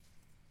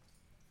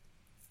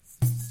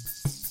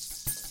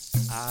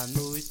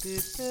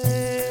Anoiteceu,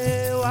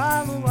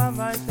 a lua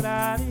vai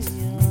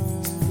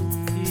clareando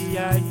e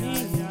as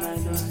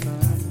meninas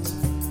dançando,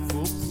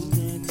 coco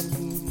dentro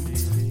do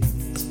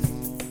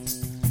terreiro.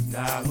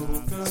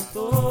 Galo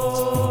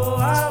cantou,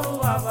 a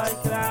lua vai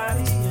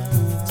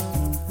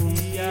clareando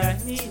e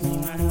as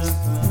meninas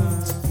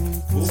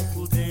dançando,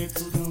 coco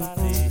dentro do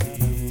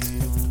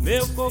terreiro.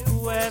 Meu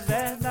coco é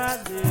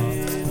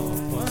verdadeiro,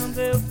 quando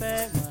eu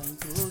pego a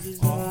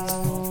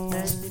improvisar,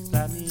 mestre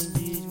pra mim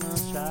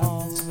dismanchar.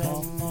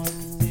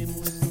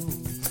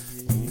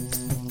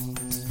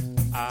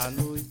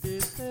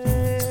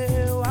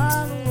 Anoiteceu,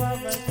 a lua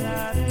vai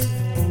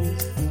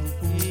clareando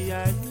e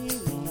as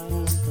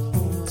meninas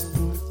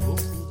dançando,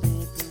 coco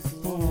dentro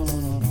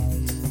do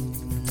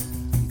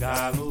terreiro.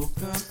 Galo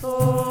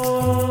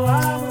cantou,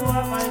 a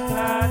lua vai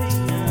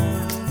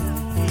clareando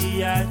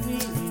e as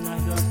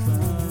meninas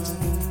dançando,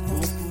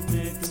 coco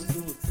dentro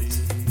do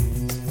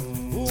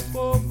terreiro. O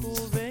coco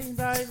vem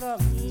das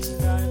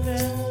olindas,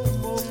 vem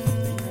um coco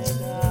bem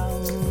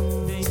legal,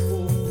 tem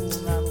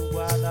coco lá no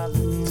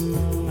Guardalope.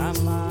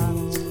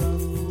 Amaro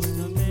Branco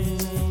também,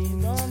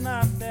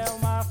 Dona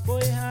Selma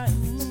foi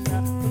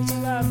rainha,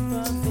 Cila,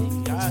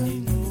 tambem,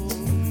 reinou,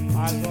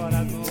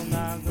 agora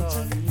Dona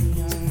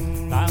Glorinha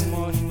tá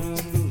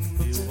mostrando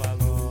seu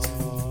valor.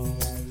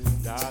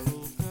 Galo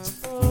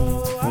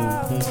cantou, a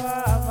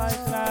lua vai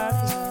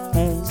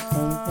clareando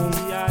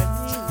e as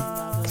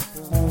meninas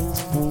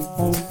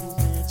dançando,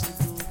 dentro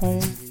do